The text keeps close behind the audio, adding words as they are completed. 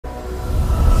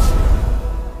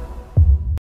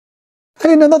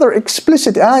And in another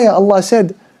explicit ayah, Allah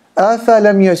said,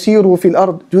 أَفَلَمْ يَسِيرُوا فِي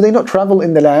الْأَرْضِ, do they not travel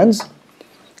in the lands?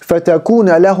 فَتَكُونَ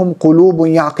لَهُمْ قُلُوبٌ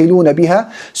يَعْقِلُونَ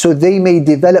بِهَا, so they may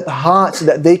develop hearts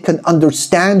that they can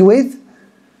understand with.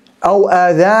 أَوْ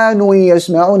آذَانٌ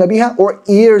يَسْمَعُونَ بِهَا, or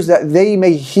ears that they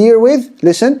may hear with.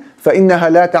 Listen,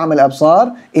 فَإِنَّهَا لَا تَعْمَى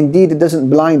الْأَبْصَارِ, indeed it doesn't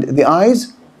blind the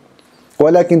eyes.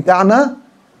 وَلَكِنْ تَعْمَى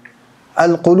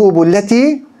الْقُلُوبُ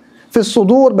الَّتِي فِي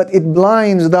الصُّدُورِ, but it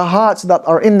blinds the hearts that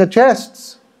are in the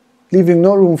chests, leaving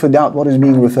no room for doubt what is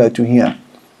being referred to here.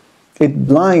 It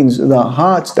blinds the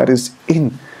hearts that is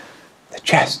in the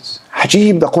chests.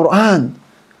 Ajib, the Quran.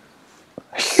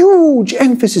 Huge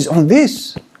emphasis on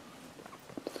this.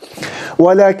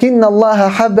 وَلَكِنَّ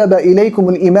اللَّهَ حَبَّبَ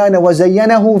إِلَيْكُمُ الْإِيمَانَ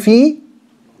وَزَيَّنَهُ فِي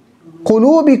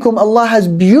قُلُوبِكُمْ, Allah has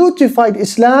beautified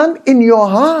Islam in your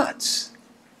hearts.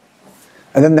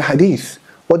 And then the hadith.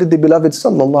 What did the beloved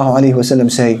sallallahu alayhi wa sallam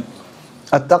say?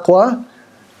 At-taqwa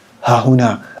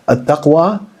ha-huna.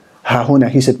 At-taqwa ha-huna.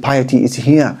 He said piety is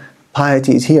here.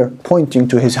 Piety is here, pointing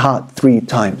to his heart 3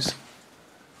 times.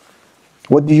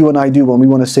 What do you and I do when we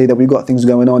want to say that we got things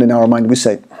going on in our mind? We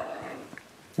say,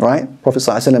 right? Prophet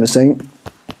ﷺ is saying,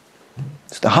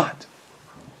 it's the heart.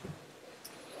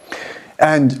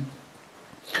 And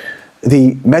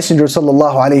the Messenger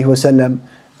ﷺ,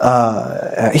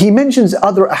 he mentions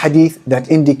other hadith that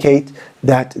indicate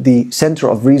that the center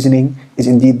of reasoning is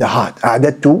indeed the heart.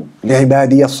 أعددت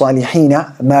لعبادي الصالحين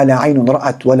ما لا عين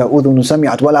رأت ولا أذن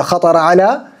سمعت ولا خطر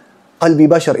على قلب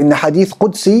بشر. In the hadith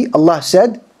Qudsi, Allah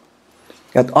said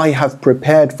that I have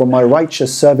prepared for my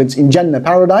righteous servants in Jannah,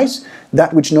 paradise,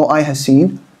 that which no eye has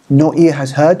seen, no ear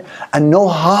has heard, and no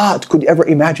heart could ever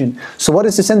imagine. So what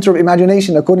is the center of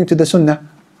imagination according to the Sunnah?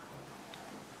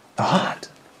 The heart.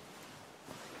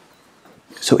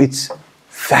 So it's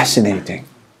fascinating.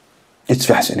 It's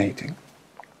fascinating.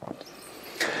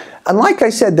 And like I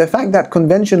said, the fact that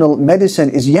conventional medicine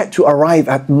is yet to arrive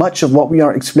at much of what we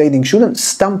are explaining shouldn't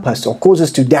stump us or cause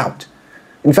us to doubt.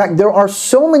 In fact, there are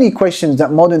so many questions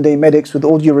that modern day medics, with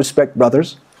all due respect,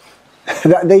 brothers,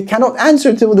 that they cannot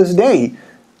answer till this day,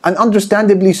 and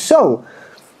understandably so.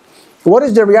 What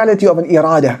is the reality of an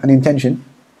irada, an intention?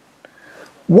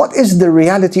 What is the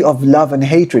reality of love and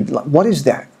hatred? What is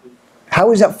that?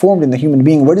 How is that formed in the human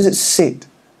being? Where does it sit?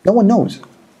 No one knows.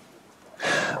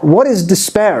 What is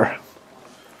despair?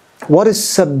 What is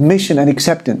submission and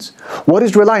acceptance? What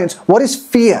is reliance? What is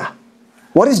fear?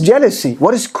 What is jealousy?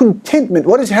 What is contentment?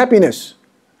 What is happiness?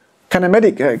 Can a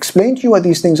medic explain to you what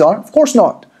these things are? Of course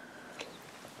not.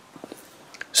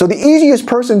 So the easiest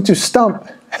person to stump,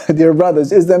 dear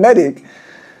brothers, is the medic.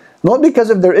 Not because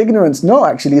of their ignorance. No,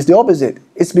 actually, it's the opposite.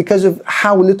 It's because of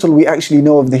how little we actually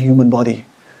know of the human body.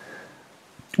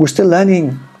 We're still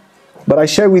learning. But I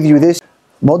share with you this.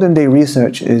 Modern day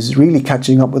research is really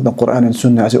catching up with the Quran and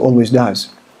Sunnah, as it always does.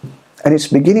 And it's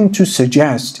beginning to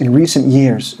suggest in recent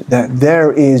years that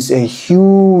there is a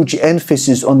huge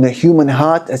emphasis on the human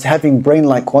heart as having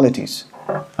brain-like qualities.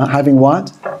 Having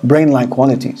what? Brain-like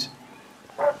qualities.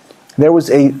 There was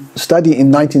a study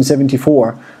in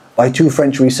 1974 by 2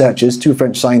 French researchers, 2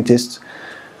 French scientists,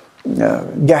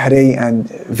 Gahre and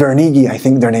Vernighi, I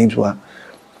think their names were.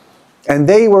 And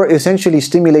they were essentially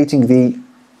stimulating the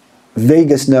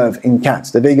vagus nerve in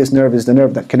cats. The vagus nerve is the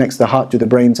nerve that connects the heart to the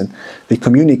brains, and they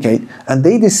communicate. And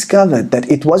they discovered that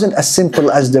it wasn't as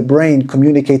simple as the brain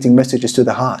communicating messages to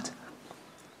the heart.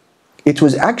 It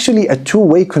was actually a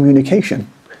 2-way communication.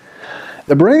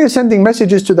 The brain is sending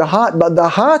messages to the heart, but the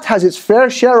heart has its fair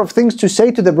share of things to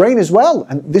say to the brain as well.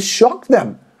 And this shocked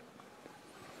them.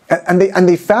 And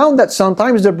they found that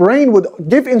sometimes the brain would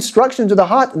give instruction to the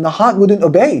heart and the heart wouldn't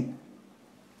obey.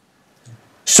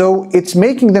 So it's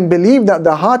making them believe that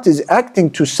the heart is acting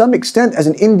to some extent as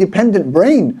an independent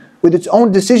brain with its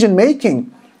own decision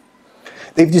making.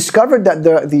 They've discovered that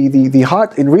the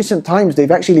heart, in recent times,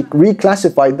 they've actually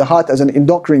reclassified the heart as an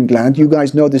endocrine gland. You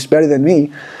guys know this better than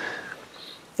me.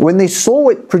 When they saw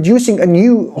it producing a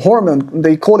new hormone,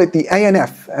 they call it the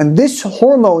ANF. And this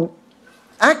hormone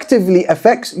actively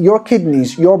affects your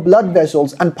kidneys, your blood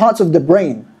vessels, and parts of the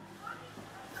brain.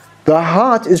 The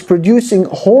heart is producing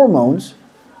hormones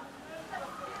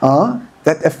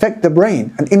that affect the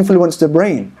brain and influence the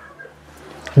brain.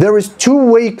 There is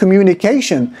 2-way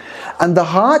communication, and the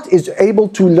heart is able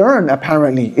to learn,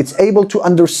 apparently. It's able to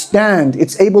understand.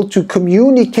 It's able to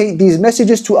communicate these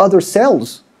messages to other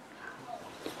cells.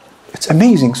 It's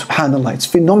amazing, subhanallah. It's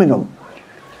phenomenal.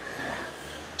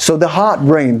 So the heart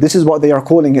brain, this is what they are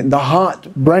calling it, the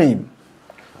heart brain.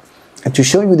 And to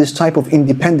show you this type of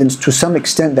independence to some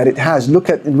extent that it has, look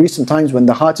at in recent times when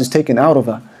the heart is taken out of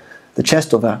the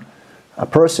chest of a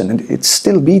person and it's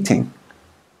still beating.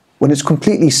 when it's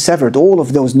completely severed, all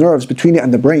of those nerves between it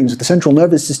and the brains, the central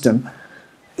nervous system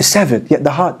is severed, yet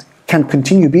the heart can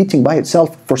continue beating by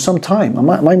itself for some time. Am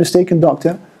I mistaken,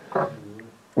 doctor?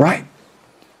 Right.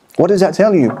 What does that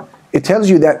tell you? It tells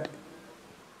you that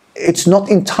it's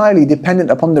not entirely dependent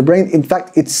upon the brain. In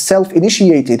fact, it's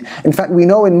self-initiated. In fact, we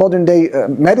know in modern day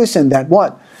medicine that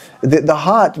what? The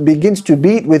heart begins to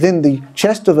beat within the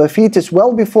chest of a fetus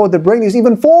well before the brain is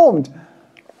even formed.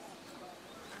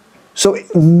 So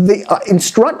the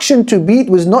instruction to beat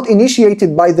was not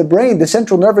initiated by the brain. The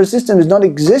central nervous system is not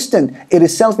existent. It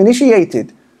is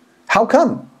self-initiated. How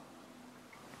come?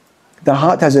 The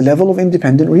heart has a level of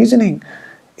independent reasoning.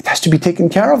 It has to be taken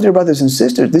care of, dear brothers and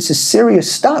sisters. This is serious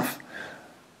stuff.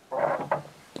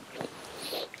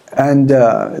 And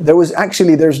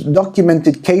there's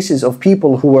documented cases of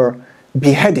people who were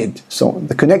beheaded. So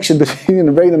the connection between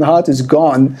the brain and the heart is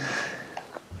gone.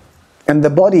 And the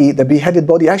body, the beheaded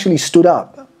body, actually stood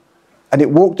up. And it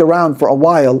walked around for a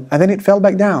while, and then it fell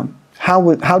back down. How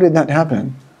did that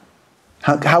happen?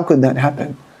 How could that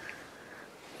happen?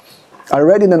 I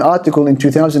read in an article in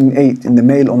 2008 in the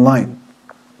Mail Online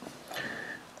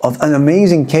of an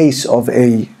amazing case of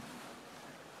an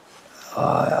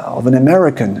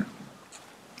American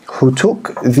who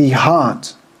took the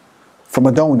heart from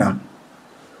a donor,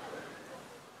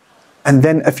 and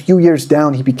then a few years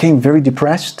down he became very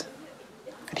depressed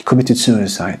and he committed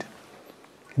suicide.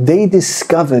 They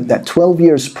discovered that 12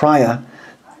 years prior,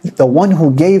 the one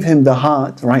who gave him the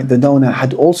heart, right, the donor,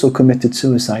 had also committed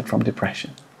suicide from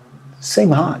depression.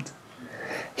 Same heart.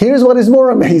 Here's what is more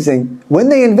amazing. When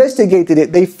they investigated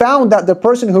it, they found that the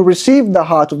person who received the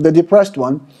heart of the depressed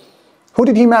one, who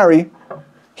did he marry?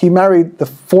 He married the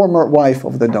former wife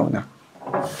of the donor.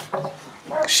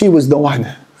 She was the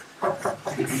one.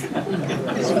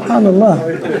 Subhanallah.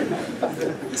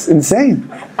 It's insane.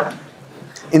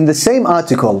 In the same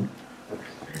article,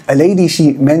 a lady,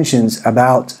 she mentions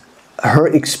about her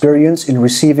experience in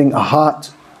receiving a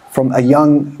heart from a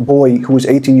young boy who was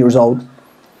 18 years old,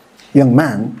 young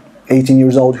man, 18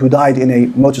 years old, who died in a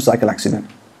motorcycle accident.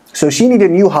 So she needed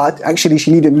a new heart. Actually,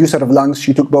 she needed a new set of lungs.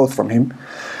 She took both from him.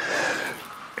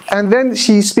 And then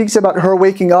she speaks about her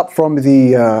waking up from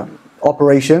the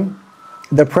operation.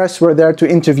 The press were there to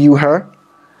interview her.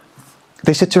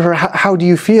 They said to her, how do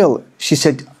you feel? She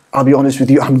said, I'll be honest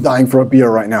with you, I'm dying for a beer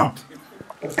right now.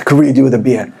 I could really do with a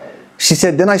beer. She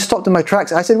said, then I stopped in my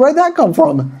tracks. I said, where'd that come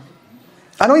from?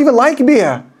 I don't even like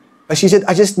beer. But she said,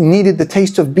 I just needed the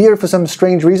taste of beer for some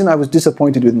strange reason. I was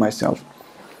disappointed with myself.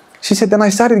 She said, then I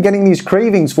started getting these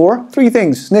cravings for 3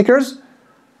 things. Snickers,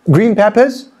 green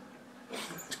peppers,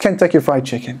 Kentucky Fried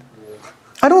Chicken.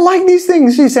 I don't like these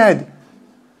things, she said.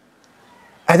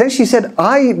 And then she said,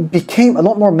 I became a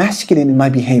lot more masculine in my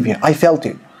behavior. I felt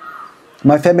it.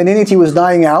 My femininity was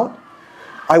dying out.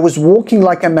 I was walking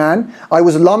like a man. I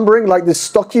was lumbering like this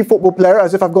stocky football player,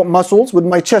 as if I've got muscles with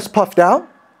my chest puffed out.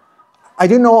 I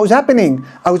didn't know what was happening.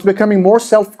 I was becoming more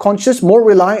self-conscious, more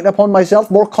reliant upon myself,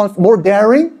 more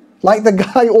daring, like the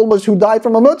guy almost who died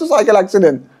from a motorcycle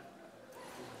accident.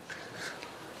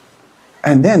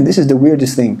 And then, this is the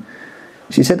weirdest thing.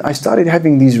 She said, I started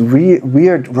having these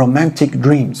weird romantic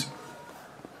dreams.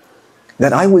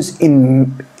 That I was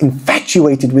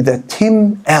infatuated with a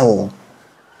Tim L.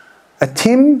 A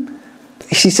Tim,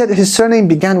 she said his surname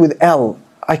began with L.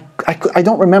 I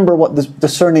don't remember what the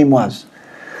surname was.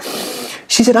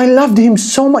 She said, I loved him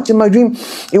so much in my dream.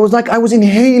 It was like I was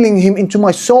inhaling him into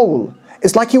my soul.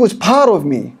 It's like he was part of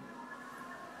me.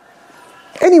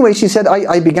 Anyway, she said,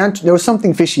 there was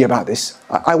something fishy about this.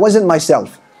 I wasn't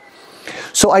myself.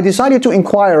 So I decided to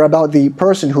inquire about the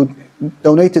person who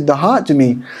donated the heart to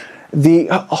me. The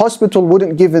hospital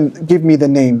wouldn't give me the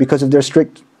name because of their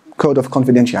strict code of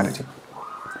confidentiality.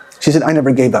 She said, I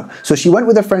never gave up. So she went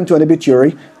with a friend to an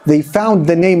obituary. They found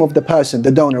the name of the person,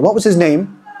 the donor. What was his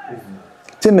name?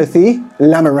 Timothy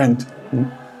Lamarand.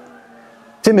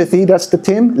 Timothy, that's the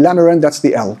Tim. Lamarand, that's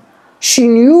the L. She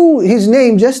knew his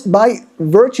name just by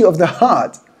virtue of the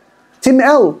heart. Tim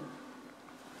L.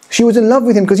 She was in love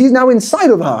with him because he's now inside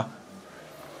of her.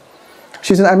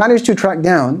 She said, I managed to track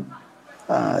down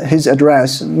his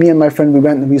address. Me and my friend, we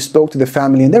went and we spoke to the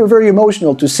family, and they were very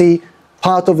emotional to see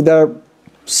part of their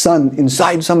son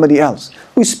inside somebody else.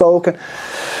 We spoke. And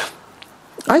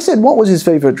I said, what was his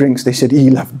favorite drinks? They said, he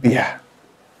loved beer.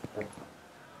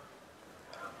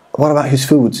 What about his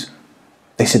foods?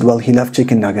 They said, well, he loved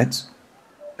chicken nuggets.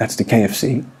 That's the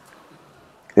KFC.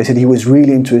 They said he was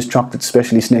really into his chocolate,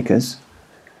 especially Snickers.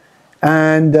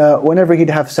 And whenever he'd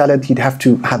have salad, he'd have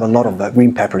to have a lot of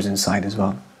green peppers inside as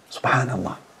well.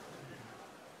 Subhanallah.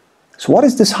 So what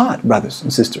is this heart, brothers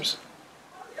and sisters?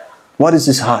 What is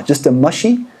this heart? Just a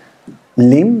mushy,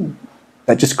 limb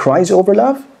that just cries over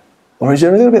love? Or is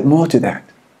there a little bit more to that?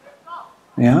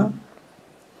 Yeah?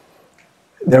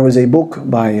 There was a book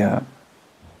by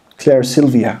Claire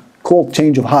Sylvia called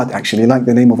Change of Heart, actually, like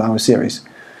the name of our series.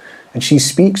 And she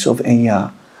speaks of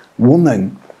a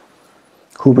woman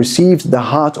who received the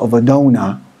heart of a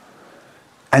donor,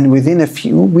 and within a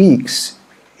few weeks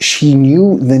she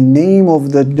knew the name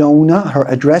of the donor, her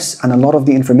address, and a lot of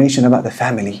the information about the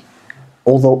family,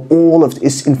 although all of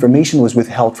this information was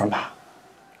withheld from her.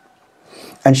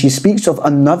 And she speaks of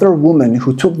another woman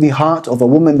who took the heart of a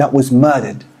woman that was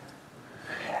murdered,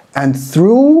 and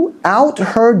throughout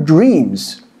her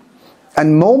dreams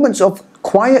and moments of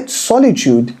quiet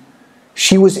solitude,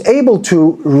 she was able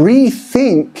to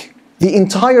rethink the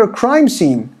entire crime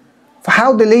scene for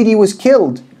how the lady was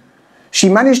killed. She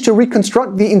managed to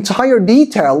reconstruct the entire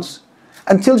details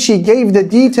until she gave the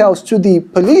details to the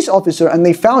police officer, and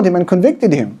they found him and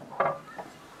convicted him.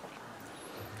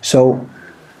 So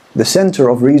the center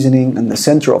of reasoning and the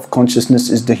center of consciousness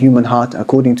is the human heart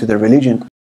according to the religion.